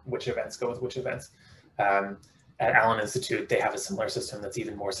about which events go with which events. At Allen Institute, they have a similar system that's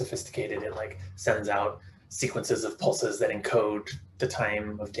even more sophisticated. It like sends out sequences of pulses that encode the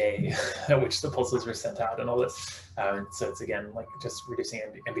time of day at which the pulses were sent out and all this. So it's again like just reducing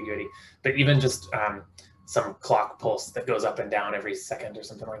ambiguity. But even just some clock pulse that goes up and down every second or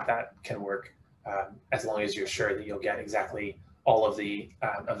something like that can work, as long as you're sure that you'll get exactly all of the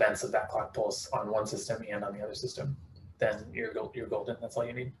events of that clock pulse on one system and on the other system. Then you're golden. That's all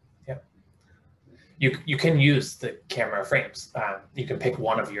you need. Yeah. You can use the camera frames. You can pick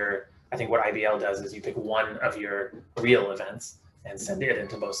one of your, I think what IBL does is you pick one of your real events and send it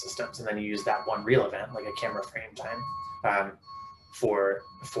into both systems. And then you use that one real event, like a camera frame time, for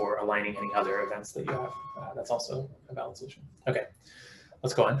aligning any other events that you have. That's also a valid solution. Okay,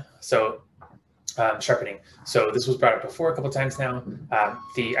 let's go on. So sharpening. So this was brought up before a couple of times now.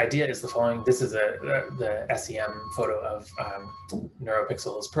 The idea is the following. This is the SEM photo of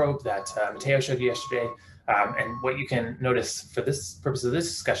NeuroPixels probe that Matteo showed you yesterday. And what you can notice for this purpose of this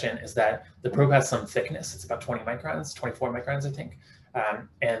discussion is that the probe has some thickness. It's about 20 microns, 24 microns, I think.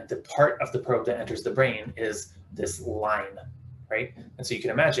 And the part of the probe that enters the brain is this line, right? And so you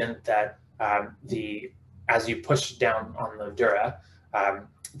can imagine that as you push down on the dura,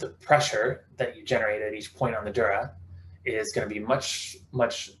 the pressure that you generate at each point on the dura is going to be much,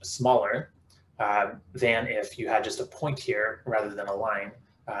 much smaller than if you had just a point here rather than a line,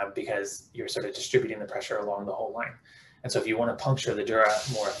 because you're sort of distributing the pressure along the whole line. And so if you want to puncture the dura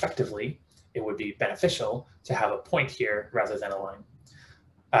more effectively, it would be beneficial to have a point here rather than a line.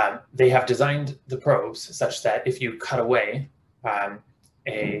 They have designed the probes such that if you cut away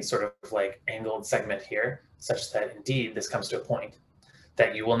a sort of like angled segment here, such that indeed this comes to a point,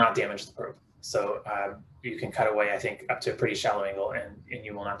 that you will not damage the probe. So you can cut away, I think, up to a pretty shallow angle, and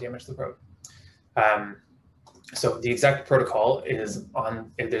you will not damage the probe. So the exact protocol is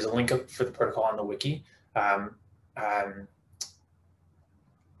on, there's a link for the protocol on the wiki,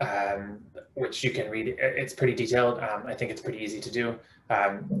 which you can read. It's pretty detailed. I think it's pretty easy to do.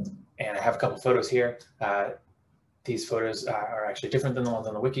 And I have a couple photos here. These photos are actually different than the ones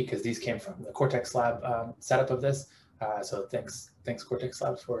on the wiki because these came from the Cortex Lab setup of this. So thanks Cortex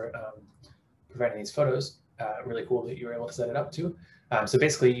Lab for providing these photos. Really cool that you were able to set it up too. So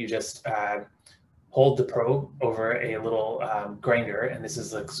basically you just hold the probe over a little grinder, and this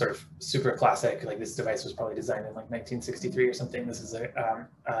is a sort of super classic, like this device was probably designed in like 1963 or something. This is a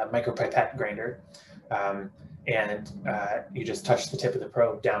micropipette grinder. And you just touch the tip of the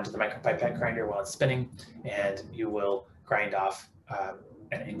probe down to the micropipette grinder while it's spinning, and you will grind off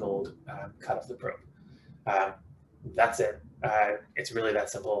an angled cut of the probe. That's it. It's really that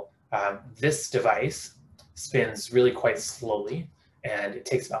simple. This device spins really quite slowly, and it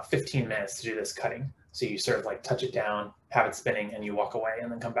takes about 15 minutes to do this cutting. So you sort of like touch it down, have it spinning, and you walk away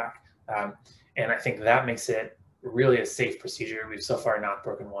and then come back. And I think that makes it really a safe procedure. We've so far not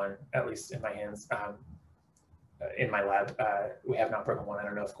broken one, at least in my hands. In my lab, we have not broken one. I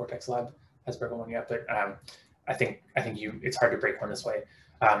don't know if Cortex Lab has broken one yet, but I think it's hard to break one this way.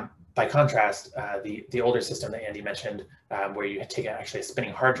 By contrast, the older system that Andy mentioned, where you take actually a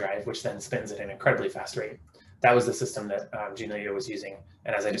spinning hard drive, which then spins at an incredibly fast rate, that was the system that Janelia was using.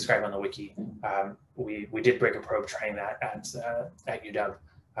 And as I described on the wiki, we did break a probe trying that at UW.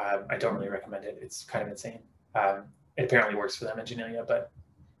 I don't really recommend it. It's kind of insane. It apparently works for them in Janelia, but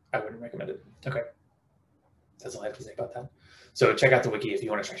I wouldn't recommend it. Okay, that's all I have to say about that. So check out the wiki if you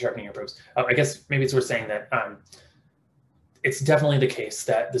want to try sharpening your probes. I guess maybe it's worth saying that it's definitely the case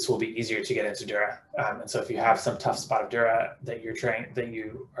that this will be easier to get into Dura. And so if you have some tough spot of Dura that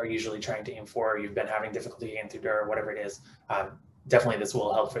you are usually trying to aim for, or you've been having difficulty getting through Dura, whatever it is, definitely this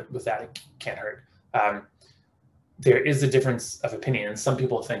will help with that. It can't hurt. There is a difference of opinion. Some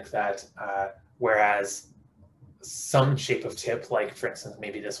people think that whereas some shape of tip, like for instance,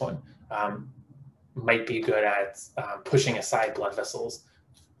 maybe this one, might be good at pushing aside blood vessels,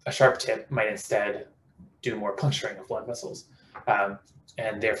 a sharp tip might instead do more puncturing of blood vessels,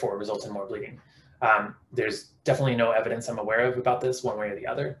 and therefore result in more bleeding. There's definitely no evidence I'm aware of about this one way or the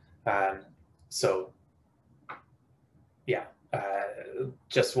other. So yeah,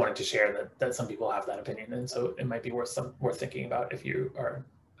 just wanted to share that some people have that opinion, and so it might be worth thinking about if you are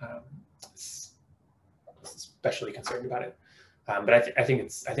especially concerned about it. But I think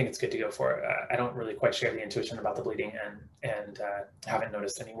it's good to go for it. I don't really quite share the intuition about the bleeding, and haven't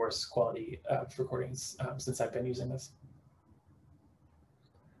noticed any worse quality of recordings since I've been using this.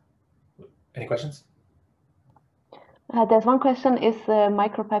 Any questions? There's one question: is the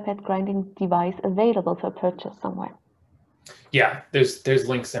micropipette grinding device available for purchase somewhere? Yeah, there's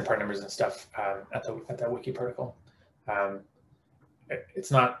links and part numbers and stuff at that wiki protocol. It's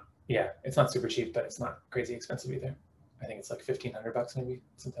not super cheap, but it's not crazy expensive either. I think it's like $1,500 maybe,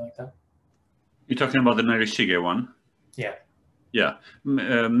 something like that. You're talking about the Nerishige one? Yeah. Yeah.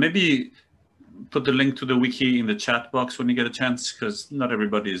 Maybe put the link to the wiki in the chat box when you get a chance, because not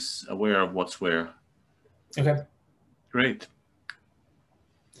everybody's aware of what's where. Okay. Great.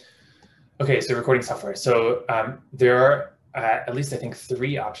 Okay, so recording software. So there are at least I think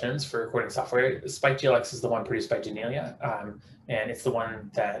 3 options for recording software. SpikeGLX is the one produced by Janelia, and it's the one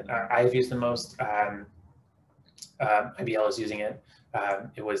that I've used the most. IBL is using it.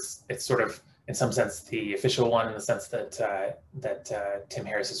 It's sort of, in some sense, the official one in the sense that Tim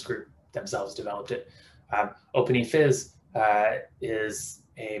Harris's group themselves developed it. OpenEFizz is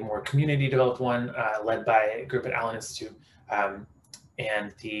a more community-developed one led by a group at Allen Institute, and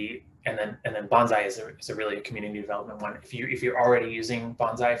then Bonsai is a really community development one. If you're already using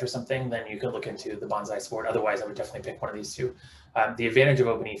Bonsai for something, then you could look into the Bonsai support. Otherwise, I would definitely pick one of these 2. The advantage of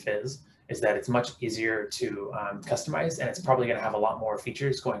OpenEFizz is that it's much easier to customize, and it's probably going to have a lot more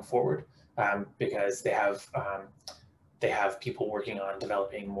features going forward because they have people working on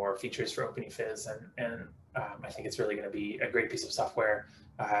developing more features for OpenEFizz, and I think it's really going to be a great piece of software.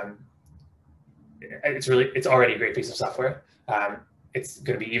 It's already a great piece of software. It's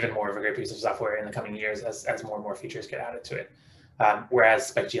going to be even more of a great piece of software in the coming years as more and more features get added to it.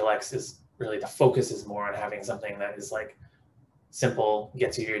 Whereas SpikeGLX is really, the focus is more on having something that is like simple,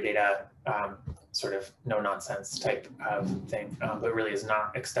 gets you your data, sort of no nonsense type of thing, but really is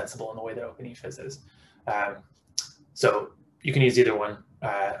not extensible in the way that OpenEFizz is. So you can use either one.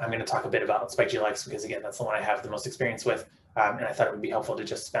 I'm going to talk a bit about SpikeGLX because again, that's the one I have the most experience with, and I thought it would be helpful to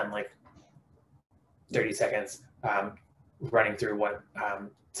just spend like 30 seconds running through what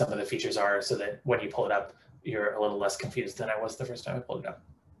some of the features are, so that when you pull it up, you're a little less confused than I was the first time I pulled it up.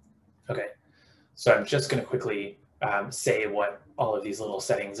 Okay, so I'm just going to quickly say what all of these little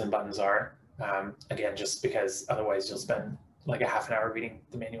settings and buttons are. Again, just because otherwise you'll spend like a half an hour reading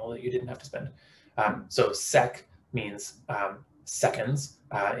the manual that you didn't have to spend. So sec means seconds.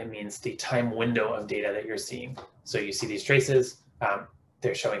 It means the time window of data that you're seeing. So you see these traces,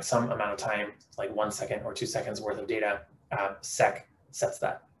 they're showing some amount of time, like 1 second or 2 seconds worth of data. Sec sets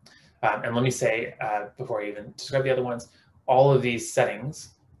that. And let me say, before I even describe the other ones, all of these settings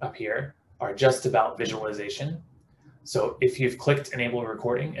up here are just about visualization. So if you've clicked enable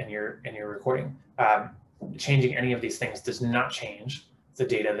recording and you're recording, changing any of these things does not change the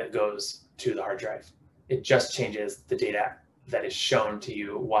data that goes to the hard drive. It just changes the data that is shown to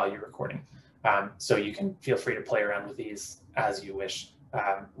you while you're recording. So you can feel free to play around with these as you wish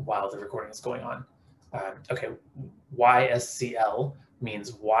while the recording is going on. Okay, YSCL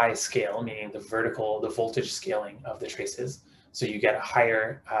means Y scale, meaning the voltage scaling of the traces. So you get a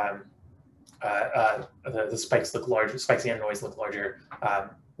higher, the spikes look larger, spikes and noise look larger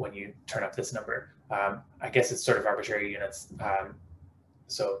when you turn up this number. I guess it's sort of arbitrary units.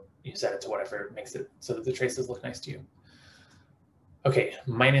 So you set it to whatever makes it so that the traces look nice to you. Okay,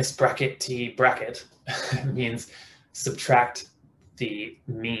 minus bracket T bracket means subtract the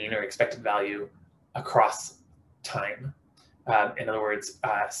mean or expected value across time. In other words,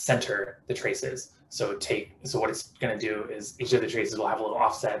 center the traces. So what it's going to do is each of the traces will have a little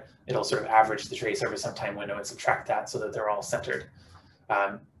offset. It'll sort of average the trace over some time window and subtract that so that they're all centered.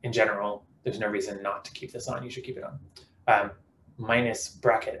 In general, there's no reason not to keep this on. You should keep it on. Minus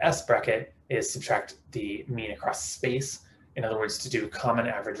bracket S bracket is subtract the mean across space. In other words, to do common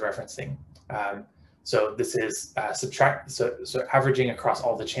average referencing. So this is so averaging across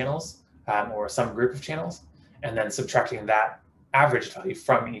all the channels or some group of channels, and then subtracting that average value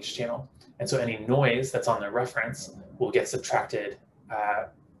from each channel. And so any noise that's on the reference will get subtracted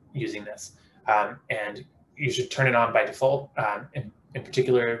using this. And you should turn it on by default. In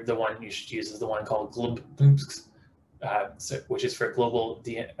particular, the one you should use is the one called glb, which is for global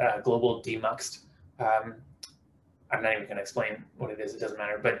demuxed. I'm not even going to explain what it is. It doesn't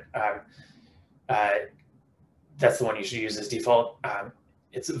matter. But that's the one you should use as default.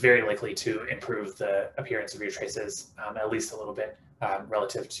 It's very likely to improve the appearance of your traces at least a little bit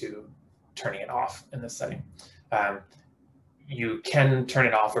relative to turning it off in this setting. You can turn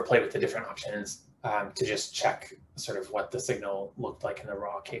it off or play with the different options to just check sort of what the signal looked like in the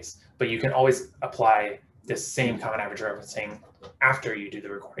raw case. But you can always apply this same common average referencing after you do the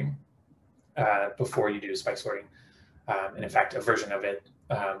recording, before you do spike sorting. And in fact, a version of it,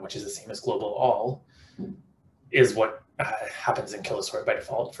 which is the same as global all, is what happens in kilosort by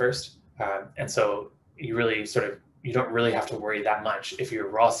default first. And so you really you don't really have to worry that much if your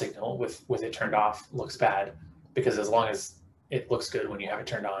raw signal with it turned off looks bad, because as long as it looks good when you have it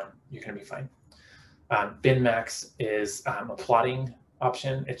turned on, you're going to be fine. Bin max is a plotting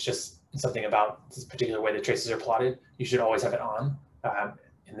option. It's just something about this particular way the traces are plotted. You should always have it on.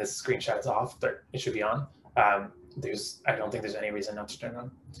 In this screenshot, it's off, but it should be on. I don't think there's any reason not to turn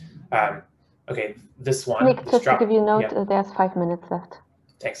it on. Okay, this one. Nick, just to give you a note, yeah. There's 5 minutes left.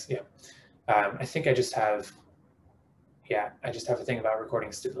 Thanks. Yeah, I think I just have. Yeah, I just have a thing about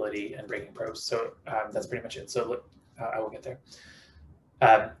recording stability and breaking probes. So that's pretty much it. So look, I will get there.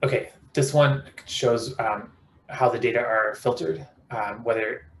 Okay, this one shows how the data are filtered,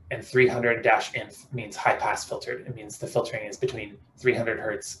 whether. And 300-inf means high pass filtered. It means the filtering is between 300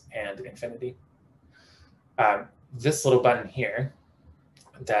 hertz and infinity. This little button here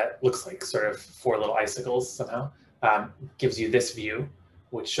that looks like sort of 4 little icicles somehow gives you this view,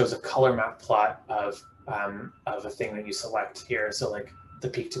 which shows a color map plot of a thing that you select here. So like the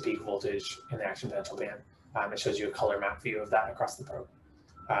peak to peak voltage in the action potential band. It shows you a color map view of that across the probe,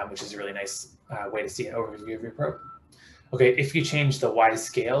 which is a really nice way to see an overview of your probe. Okay, if you change the Y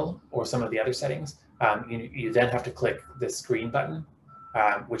scale or some of the other settings, you then have to click this green button,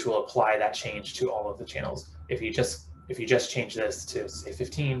 which will apply that change to all of the channels. If you just change this to say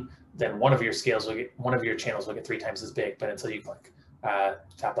 15, then one of your channels will get 3 times as big. But until you click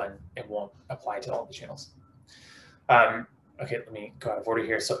that button, it won't apply to all the channels. Okay, let me go out of order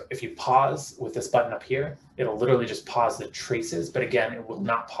here. So if you pause with this button up here, it'll literally just pause the traces. But again, it will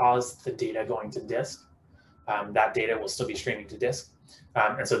not pause the data going to disk. That data will still be streaming to disk.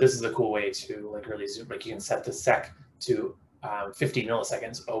 And so this is a cool way to like really zoom. Like you can set the sec to 50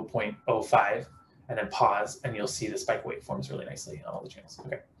 milliseconds, 0.05, and then pause, and you'll see the spike waveforms really nicely on all the channels.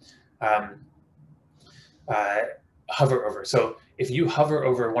 Okay. Hover over. So if you hover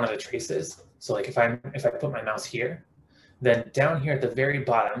over one of the traces, so like if I put my mouse here, then down here at the very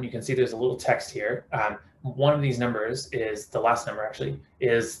bottom, you can see there's a little text here. One of these numbers is the last number actually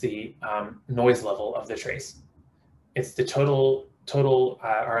is the noise level of the trace. It's the total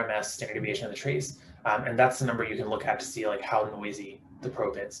RMS standard deviation of the trace, and that's the number you can look at to see like how noisy the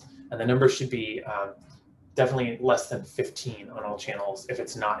probe is. And the number should be definitely less than 15 on all channels if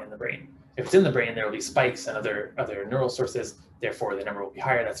it's not in the brain. If it's in the brain, there will be spikes and other neural sources. Therefore, the number will be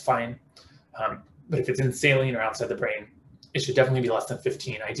higher. That's fine. But if it's in saline or outside the brain, it should definitely be less than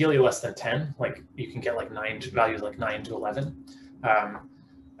 15. Ideally, less than 10. Like you can get like values like 9 to 11,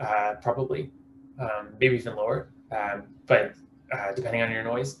 probably, maybe even lower. But depending on your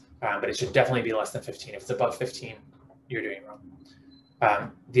noise. But it should definitely be less than 15. If it's above 15, you're doing it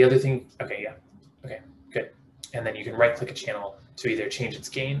wrong. The other thing, okay, yeah, okay, good. And then you can right-click a channel to either change its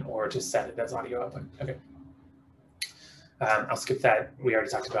gain or to set it as audio output. Okay. I'll skip that. We already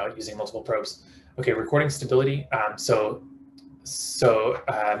talked about using multiple probes. Okay, recording stability. So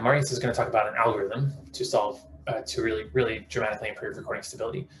Marius is going to talk about an algorithm to solve to really dramatically improve recording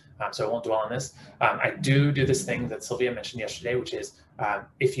stability. So I won't dwell on this. I do this thing that Sylvia mentioned yesterday, which is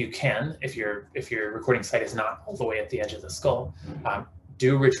if your recording site is not all the way at the edge of the skull,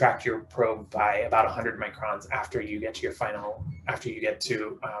 do retract your probe by about 100 microns after you get to your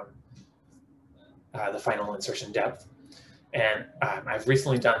the final insertion depth. And I've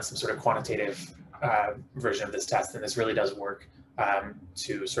recently done some sort of quantitative version of this test, and this really does work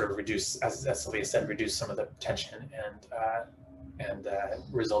to sort of reduce, as Sylvia said, reduce some of the tension and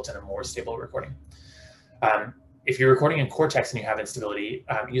result in a more stable recording. If you're recording in cortex and you have instability,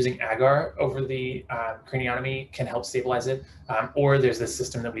 using agar over the craniotomy can help stabilize it. Or there's this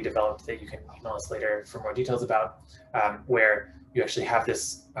system that we developed that you can email us later for more details about, where you actually have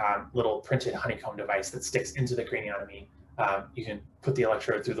this little printed honeycomb device that sticks into the craniotomy. You can put the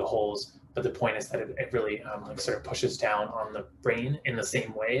electrode through the holes, but the point is that it really like sort of pushes down on the brain in the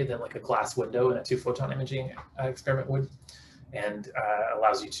same way that like a glass window in a 2-photon imaging experiment would, and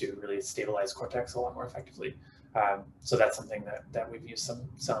allows you to really stabilize cortex a lot more effectively. So that's something that we've used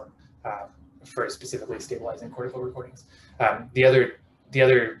some for specifically stabilizing cortical recordings. The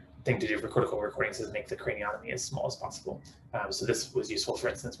other thing to do for cortical recordings is make the craniotomy as small as possible. So this was useful, for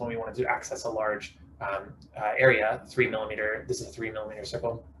instance, when we wanted to access a large area, 3 millimeter. This is a 3 millimeter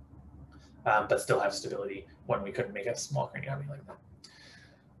circle, but still have stability when we couldn't make a small craniotomy like that.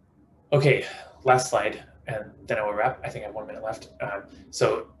 Okay, last slide, and then I will wrap. I think I have 1 minute left.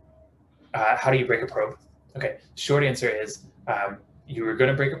 How do you break a probe? Okay, short answer is you were going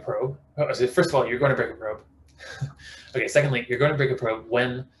to break a probe. Oh, so first of all, you're going to break a probe. Okay, secondly, you're going to break a probe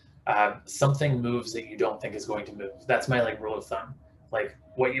when something moves that you don't think is going to move. That's my like rule of thumb. Like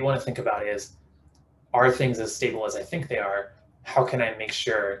what you want to think about is, are things as stable as I think they are? How can I make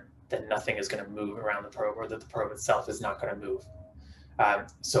sure that nothing is going to move around the probe, or that the probe itself is not going to move?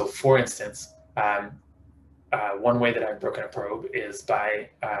 So for instance, one way that I've broken a probe is by,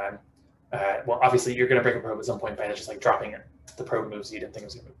 well, obviously you're going to break a probe at some point by just like dropping it. The probe moves, you didn't think it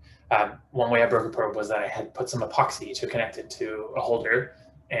was going to move. One way I broke a probe was that I had put some epoxy to connect it to a holder,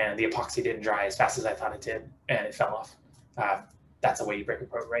 and the epoxy didn't dry as fast as I thought it did, and it fell off. That's a way you break a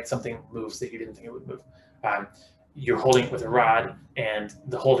probe, right? Something moves that you didn't think it would move. You're holding it with a rod, and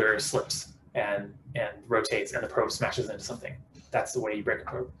the holder slips and rotates, and the probe smashes into something. That's the way you break a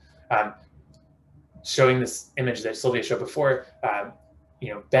probe. Showing this image that Sylvia showed before,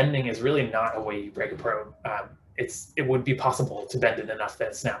 bending is really not a way you break a probe. It would be possible to bend it enough that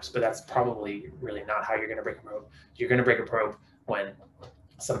it snaps, but that's probably really not how you're going to break a probe. You're going to break a probe when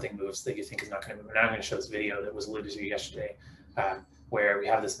something moves that you think is not going to move. And I'm going to show this video that was alluded to yesterday, where we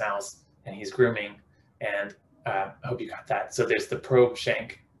have this mouse and he's grooming, and I hope you got that. So there's the probe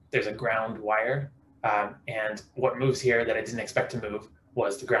shank, there's a ground wire, and what moves here that I didn't expect to move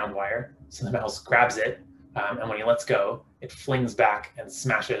was the ground wire. So the mouse grabs it, and when he lets go, it flings back and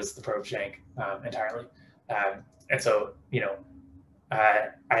smashes the probe shank entirely. And so,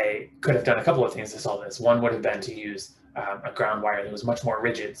 I could have done a couple of things to solve this. One would have been to use a ground wire that was much more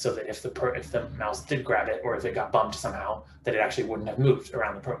rigid, so that if the mouse did grab it, or if it got bumped somehow, that it actually wouldn't have moved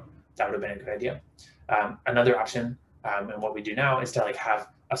around the probe. That would have been a good idea. Another option, and what we do now, is to like have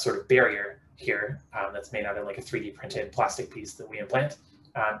a sort of barrier here that's made out of like a 3D printed plastic piece that we implant,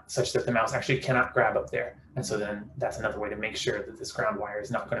 such that the mouse actually cannot grab up there. And so then that's another way to make sure that this ground wire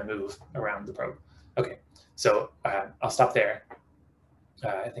is not going to move around the probe. Okay, so I'll stop there.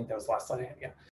 I think that was the last slide I had, yeah.